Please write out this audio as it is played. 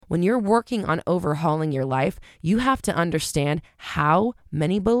when you're working on overhauling your life, you have to understand how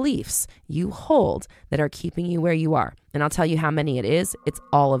many beliefs you hold that are keeping you where you are. And I'll tell you how many it is. It's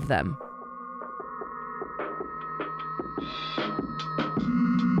all of them.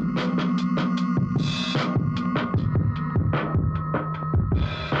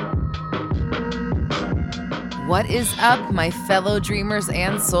 What is up, my fellow dreamers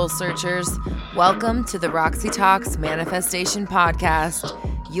and soul searchers? Welcome to the Roxy Talks Manifestation Podcast,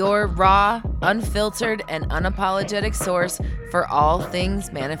 your raw, unfiltered, and unapologetic source for all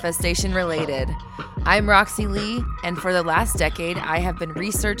things manifestation related. I'm Roxy Lee, and for the last decade, I have been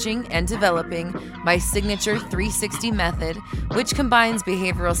researching and developing my signature 360 method, which combines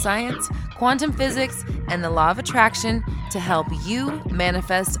behavioral science, quantum physics, and the law of attraction to help you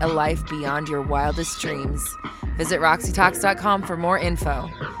manifest a life beyond your wildest dreams. Visit RoxyTalks.com for more info.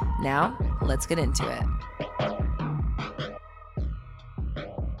 Now, let's get into it.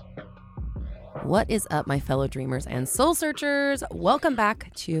 What is up, my fellow dreamers and soul searchers? Welcome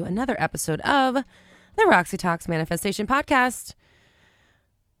back to another episode of the Roxy Talks Manifestation Podcast.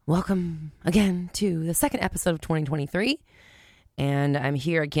 Welcome again to the second episode of 2023. And I'm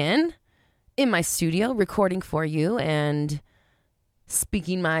here again in my studio recording for you and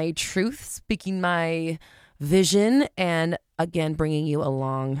speaking my truth, speaking my vision, and again, bringing you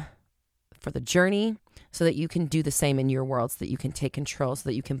along for the journey so that you can do the same in your world, so that you can take control, so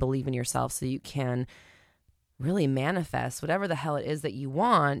that you can believe in yourself, so that you can really manifest whatever the hell it is that you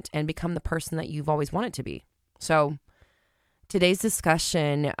want and become the person that you've always wanted to be. So today's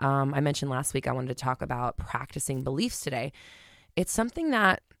discussion, I mentioned last week, I wanted to talk about practicing beliefs today. It's something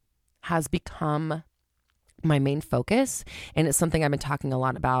that has become my main focus, and it's something I've been talking a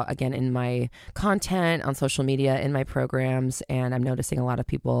lot about, again, in my content on social media, in my programs, and I'm noticing a lot of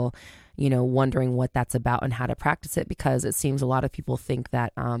people, wondering what that's about and how to practice it, because it seems a lot of people think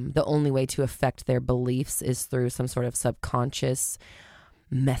that the only way to affect their beliefs is through some sort of subconscious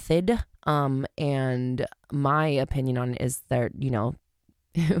method, and my opinion on it is that,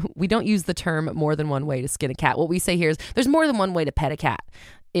 we don't use the term more than one way to skin a cat. What we say here is there's more than one way to pet a cat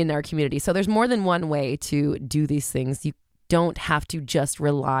in our community. So there's more than one way to do these things. You don't have to just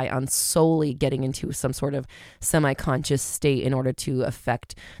rely on solely getting into some sort of semi-conscious state in order to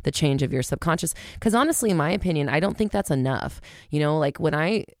affect the change of your subconscious. Because honestly, in my opinion, I don't think that's enough. Like when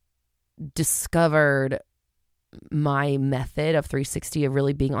I discovered my method of 360, of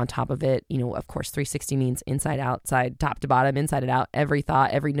really being on top of it, of course, 360 means inside, outside, top to bottom, inside and out, every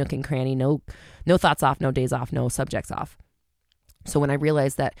thought, every nook and cranny, no thoughts off, no days off, no subjects off. So when I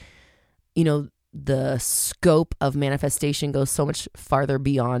realized that, the scope of manifestation goes so much farther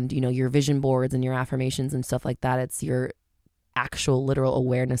beyond, your vision boards and your affirmations and stuff like that. It's your actual literal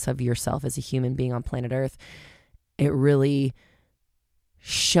awareness of yourself as a human being on planet Earth. It really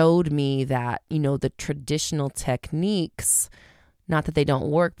showed me that, the traditional techniques, not that they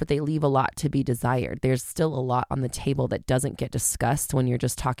don't work, but they leave a lot to be desired. There's still a lot on the table that doesn't get discussed when you're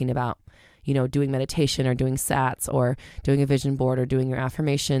just talking about, doing meditation or doing SATs or doing a vision board or doing your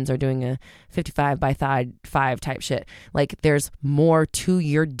affirmations or doing a 55 by 5 type shit. Like there's more to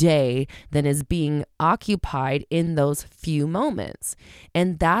your day than is being occupied in those few moments.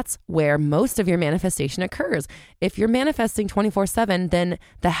 And that's where most of your manifestation occurs. If you're manifesting 24/7, then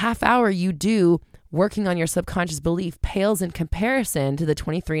the half hour you do working on your subconscious belief pales in comparison to the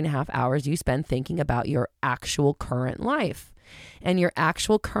 23 and a half hours you spend thinking about your actual current life. And your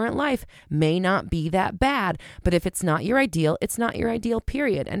actual current life may not be that bad, but if it's not your ideal, it's not your ideal,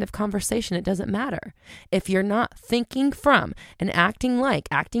 period. End of conversation. It doesn't matter. If you're not thinking from and acting like,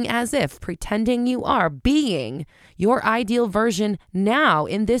 acting as if, pretending you are being your ideal version now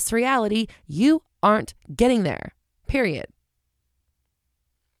in this reality, you aren't getting there, period.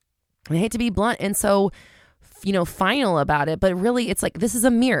 I hate to be blunt and so, final about it, but really it's like, this is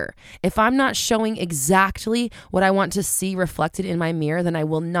a mirror. If I'm not showing exactly what I want to see reflected in my mirror, then I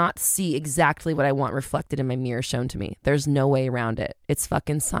will not see exactly what I want reflected in my mirror shown to me. There's no way around it. It's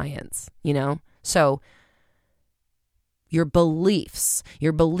fucking science, So your beliefs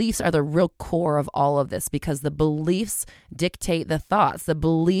are the real core of all of this, because the beliefs dictate the thoughts. The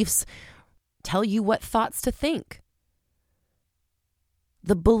beliefs tell you what thoughts to think.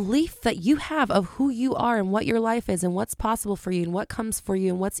 The belief that you have of who you are and what your life is and what's possible for you and what comes for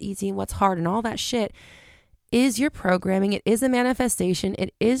you and what's easy and what's hard and all that shit is your programming. It is a manifestation.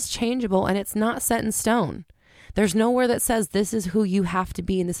 It is changeable, and it's not set in stone. There's nowhere that says this is who you have to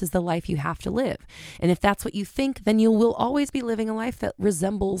be and this is the life you have to live. And if that's what you think, then you will always be living a life that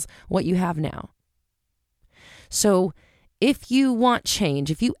resembles what you have now. So if you want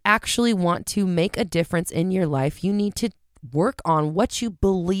change, if you actually want to make a difference in your life, you need to work on what you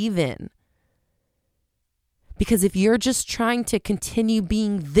believe in. Because if you're just trying to continue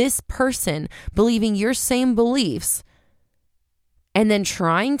being this person, believing your same beliefs, and then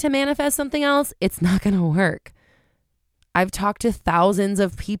trying to manifest something else, it's not going to work. I've talked to thousands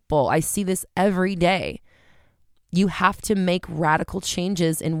of people. I see this every day. You have to make radical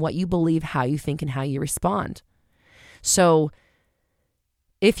changes in what you believe, how you think, and how you respond. So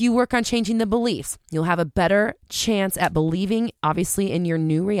if you work on changing the beliefs, you'll have a better chance at believing, obviously, in your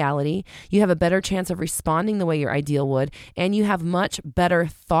new reality. You have a better chance of responding the way your ideal would, and you have much better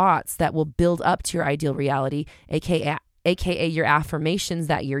thoughts that will build up to your ideal reality, aka your affirmations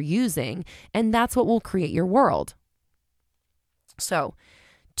that you're using, and that's what will create your world. So,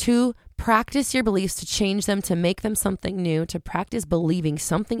 to practice your beliefs, to change them, to make them something new, to practice believing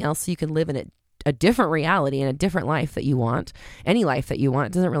something else so you can live in a different reality and a different life that you want, any life that you want,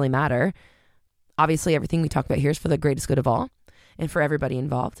 it doesn't really matter. Obviously, everything we talk about here is for the greatest good of all and for everybody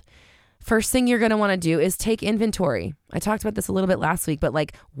involved. First thing you're going to want to do is take inventory. I talked about this a little bit last week, but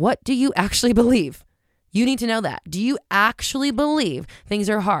what do you actually believe? You need to know that. Do you actually believe things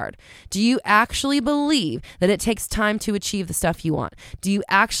are hard? Do you actually believe that it takes time to achieve the stuff you want? Do you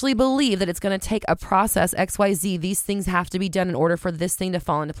actually believe that it's going to take a process, XYZ, these things have to be done in order for this thing to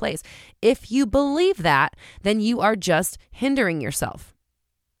fall into place? If you believe that, then you are just hindering yourself.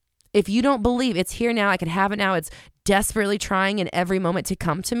 If you don't believe it's here now, I can have it now, it's desperately trying in every moment to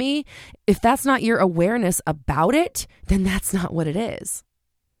come to me, if that's not your awareness about it, then that's not what it is.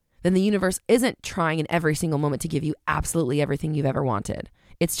 Then the universe isn't trying in every single moment to give you absolutely everything you've ever wanted.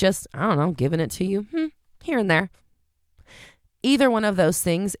 It's just, giving it to you here and there. Either one of those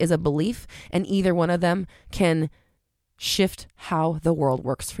things is a belief, and either one of them can shift how the world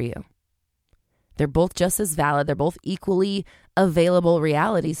works for you. They're both just as valid. They're both equally available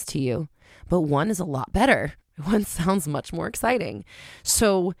realities to you, but one is a lot better. One sounds much more exciting.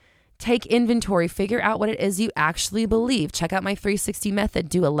 So take inventory, figure out what it is you actually believe. Check out my 360 method.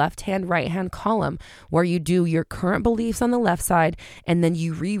 Do a left-hand, right-hand column where you do your current beliefs on the left side, and then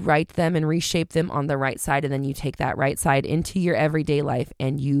you rewrite them and reshape them on the right side. And then you take that right side into your everyday life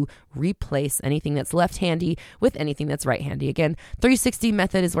and you replace anything that's left-handy with anything that's right-handy. Again, 360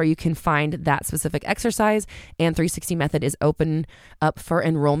 method is where you can find that specific exercise, and 360 method is open up for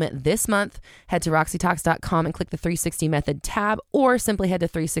enrollment this month. Head to roxytalks.com and click the 360 method tab, or simply head to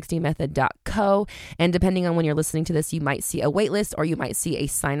 360method.co. And depending on when you're listening to this, you might see a wait list or you might see a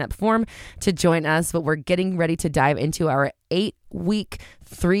sign-up form to join us. But we're getting ready to dive into our 8-week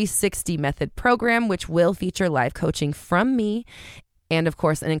 360 method program, which will feature live coaching from me, and of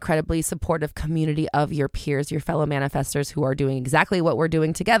course, an incredibly supportive community of your peers, your fellow manifestors who are doing exactly what we're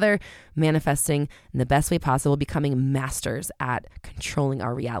doing together, manifesting in the best way possible, becoming masters at controlling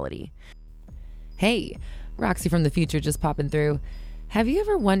our reality. Hey, Roxy from the future just popping through. Have you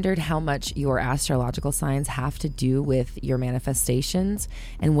ever wondered how much your astrological signs have to do with your manifestations,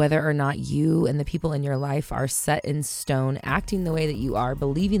 and whether or not you and the people in your life are set in stone, acting the way that you are,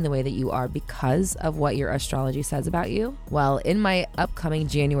 believing the way that you are because of what your astrology says about you? Well, in my upcoming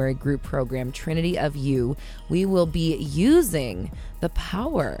January group program, Trinity of You, we will be using the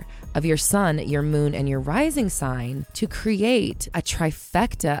power of your sun, your moon, and your rising sign to create a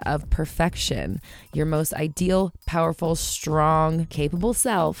trifecta of perfection, your most ideal, powerful, strong, capable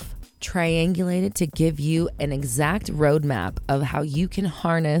self, triangulated to give you an exact roadmap of how you can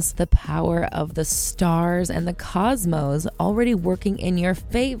harness the power of the stars and the cosmos already working in your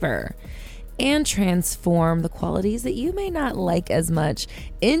favor, and transform the qualities that you may not like as much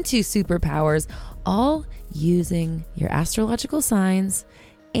into superpowers, all using your astrological signs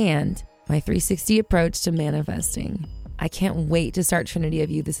and my 360 approach to manifesting. I can't wait to start Trinity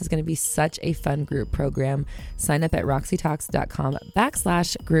of You. This is going to be such a fun group program. Sign up at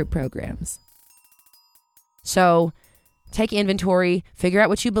roxytalks.com/group programs. So take inventory, figure out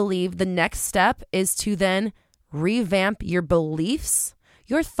what you believe. The next step is to then revamp your beliefs,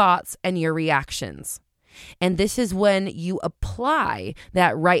 your thoughts, and your reactions. And this is when you apply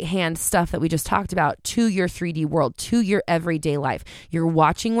that right-hand stuff that we just talked about to your 3D world, to your everyday life. You're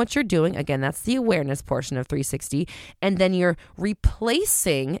watching what you're doing. Again, that's the awareness portion of 360. And then you're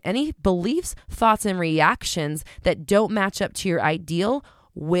replacing any beliefs, thoughts, and reactions that don't match up to your ideal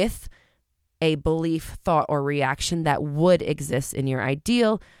with a belief, thought, or reaction that would exist in your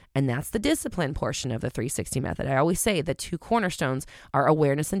ideal. And that's the discipline portion of the 360 method. I always say the two cornerstones are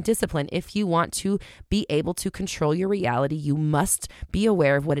awareness and discipline. If you want to be able to control your reality, you must be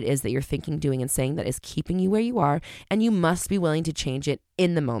aware of what it is that you're thinking, doing, and saying that is keeping you where you are, and you must be willing to change it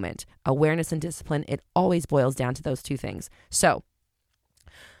in the moment. Awareness and discipline, it always boils down to those two things. So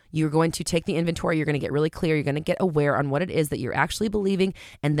You're going to take the inventory. You're going to get really clear. You're going to get aware on what it is that you're actually believing.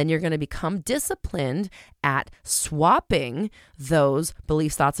 And then you're going to become disciplined at swapping those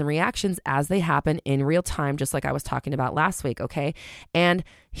beliefs, thoughts, and reactions as they happen in real time, just like I was talking about last week. Okay. And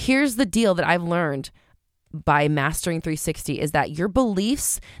here's the deal that I've learned by Mastering 360 is that your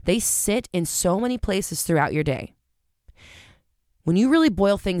beliefs, they sit in so many places throughout your day. When you really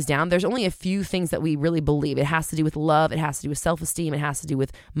boil things down, there's only a few things that we really believe. It has to do with love. It has to do with self-esteem. It has to do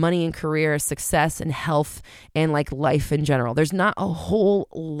with money and career, success and health, and like life in general. There's not a whole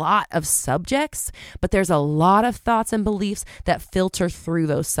lot of subjects, but there's a lot of thoughts and beliefs that filter through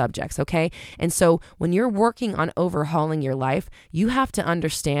those subjects, okay? And so when you're working on overhauling your life, you have to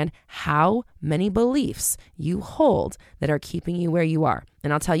understand how many beliefs you hold that are keeping you where you are.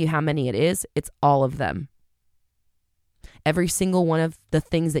 And I'll tell you how many it is. It's all of them. Every single one of the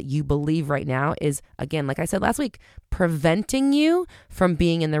things that you believe right now is, again, like I said last week, preventing you from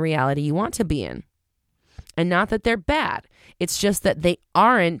being in the reality you want to be in. And not that they're bad. It's just that they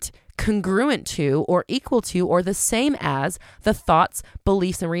aren't congruent to or equal to or the same as the thoughts,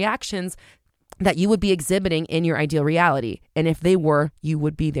 beliefs, and reactions that you would be exhibiting in your ideal reality. And if they were, you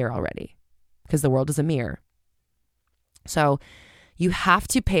would be there already because the world is a mirror. So you have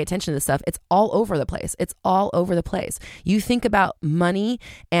to pay attention to this stuff. It's all over the place. It's all over the place. You think about money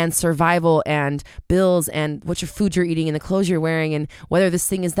and survival and bills and what your food you're eating and the clothes you're wearing and whether this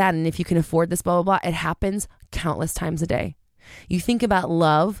thing is that and if you can afford this, blah, blah, blah. It happens countless times a day. You think about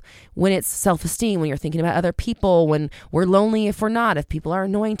love when it's self-esteem, when you're thinking about other people, when we're lonely, if we're not, if people are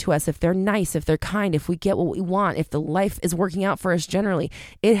annoying to us, if they're nice, if they're kind, if we get what we want, if the life is working out for us generally.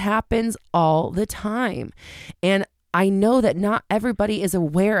 It happens all the time. And I know that not everybody is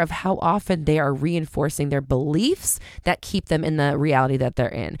aware of how often they are reinforcing their beliefs that keep them in the reality that they're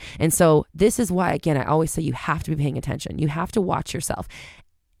in. And so this is why, again, I always say you have to be paying attention. You have to watch yourself.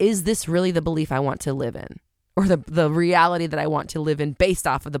 Is this really the belief I want to live in? Or the reality that I want to live in based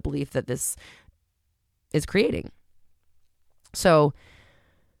off of the belief that this is creating? So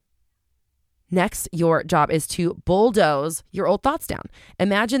next, your job is to bulldoze your old thoughts down.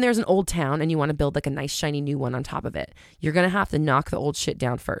 Imagine there's an old town and you want to build like a nice shiny new one on top of it. You're going to have to knock the old shit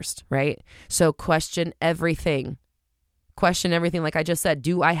down first, right? So question everything. Question everything. Like I just said,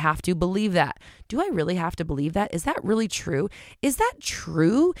 do I have to believe that? Do I really have to believe that? Is that really true? Is that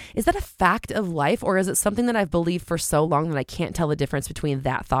true? Is that a fact of life? Or is it something that I've believed for so long that I can't tell the difference between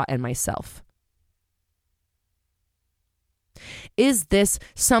that thought and myself? Is this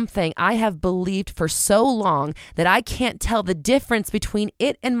something I have believed for so long that I can't tell the difference between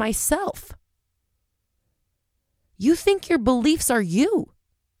it and myself? You think your beliefs are you,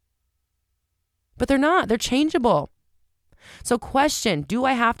 but they're not. They're changeable. So question, do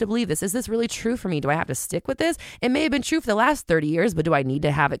I have to believe this? Is this really true for me? Do I have to stick with this? It may have been true for the last 30 years, but do I need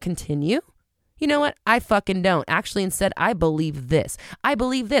to have it continue? You know what? I fucking don't. Actually, instead, I believe this. I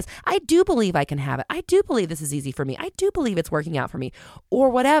believe this. I do believe I can have it. I do believe this is easy for me. I do believe it's working out for me or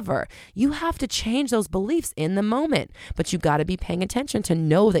whatever. You have to change those beliefs in the moment, but you got to be paying attention to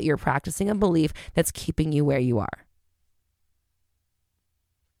know that you're practicing a belief that's keeping you where you are.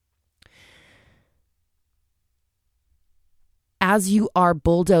 As you are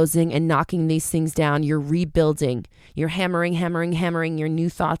bulldozing and knocking these things down, you're rebuilding. You're hammering your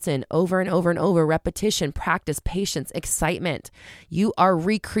new thoughts in over and over and over. Repetition, practice, patience, excitement. You are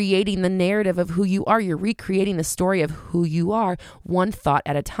recreating the narrative of who you are. You're recreating the story of who you are, one thought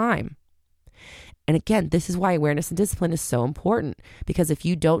at a time. And again, this is why awareness and discipline is so important, because if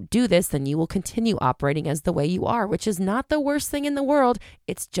you don't do this, then you will continue operating as the way you are, which is not the worst thing in the world.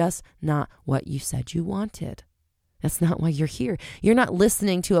 It's just not what you said you wanted. That's not why you're here. You're not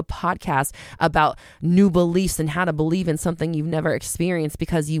listening to a podcast about new beliefs and how to believe in something you've never experienced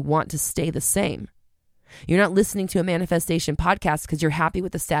because you want to stay the same. You're not listening to a manifestation podcast because you're happy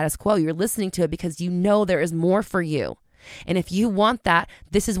with the status quo. You're listening to it because you know there is more for you. And if you want that,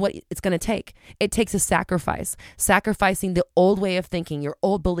 this is what it's going to take. It takes a sacrifice, sacrificing the old way of thinking, your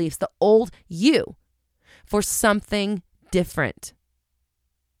old beliefs, the old you for something different.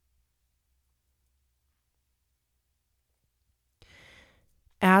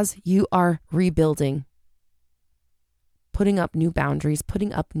 As you are rebuilding, putting up new boundaries,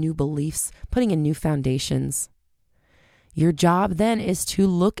 putting up new beliefs, putting in new foundations, your job then is to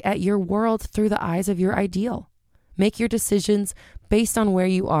look at your world through the eyes of your ideal. Make your decisions based on where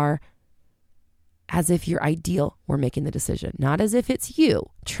you are as if your ideal were making the decision, not as if it's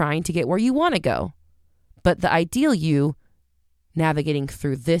you trying to get where you want to go, but the ideal you navigating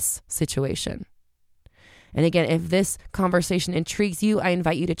through this situation. And again, if this conversation intrigues you, I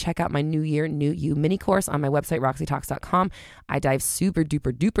invite you to check out my New Year, New You mini course on my website, roxytalks.com. I dive super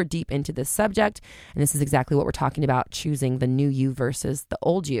duper duper deep into this subject. And this is exactly what we're talking about, choosing the new you versus the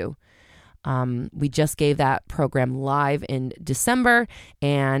old you. We just gave that program live in December,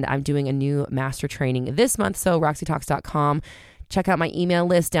 and I'm doing a new master training this month. So roxytalks.com, check out my email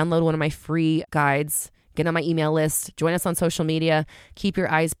list, download one of my free guides, get on my email list, join us on social media, keep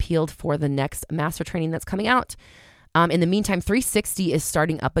your eyes peeled for the next master training that's coming out. In the meantime, 360 is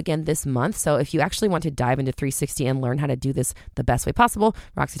starting up again this month. So if you actually want to dive into 360 and learn how to do this the best way possible,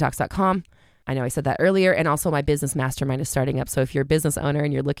 roxytalks.com. I know I said that earlier. And also my business mastermind is starting up. So if you're a business owner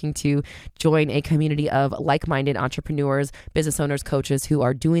and you're looking to join a community of like-minded entrepreneurs, business owners, coaches who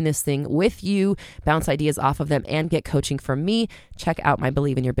are doing this thing with you, bounce ideas off of them, and get coaching from me, check out my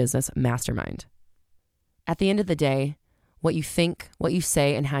Believe in Your Business mastermind. At the end of the day, what you think, what you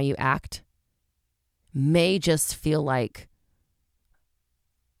say, and how you act may just feel like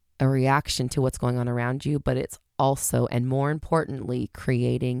a reaction to what's going on around you, but it's also, and more importantly,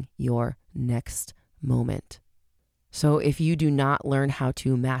 creating your next moment. So if you do not learn how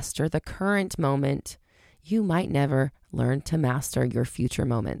to master the current moment, you might never learn to master your future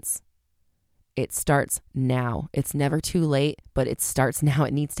moments. It starts now. It's never too late, but it starts now.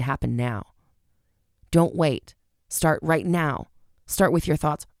 It needs to happen now. Don't wait. Start right now. Start with your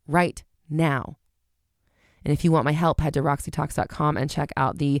thoughts right now. And if you want my help, head to roxytalks.com and check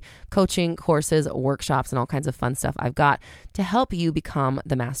out the coaching, courses, workshops, and all kinds of fun stuff I've got to help you become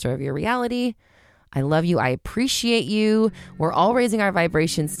the master of your reality. I love you. I appreciate you. We're all raising our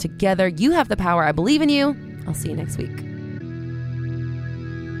vibrations together. You have the power. I believe in you. I'll see you next week.